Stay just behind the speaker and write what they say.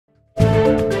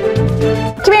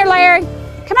Come here, Larry.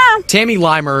 Come on. Tammy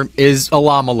Limer is a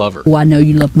llama lover. Oh, I know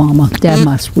you love Mama. Dad,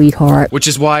 my sweetheart. Which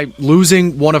is why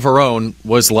losing one of her own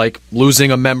was like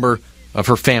losing a member of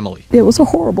her family. It was a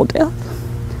horrible death.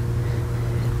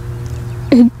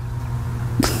 And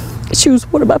she was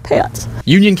one of my pets.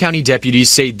 Union County deputies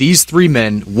say these 3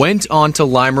 men went onto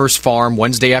Limer's farm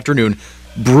Wednesday afternoon,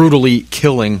 brutally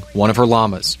killing one of her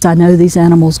llamas. I know these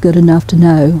animals good enough to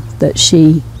know that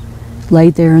she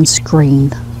laid there and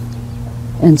screamed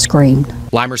and screamed.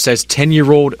 Limer says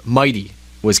 10-year-old Mighty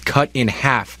was cut in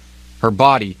half. Her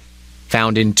body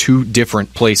found in 2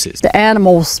 different places. The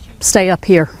animals stay up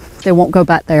here. They won't go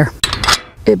back there.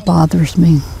 It bothers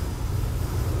me.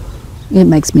 It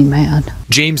makes me mad.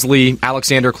 James Lee,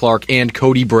 Alexander Clark, and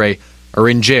Cody Bray are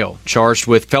in jail, charged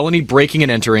with felony breaking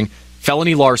and entering,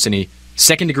 felony larceny,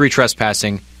 second-degree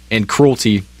trespassing, and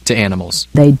cruelty to animals.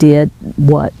 They did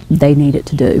what they needed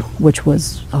to do, which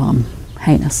was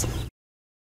heinous.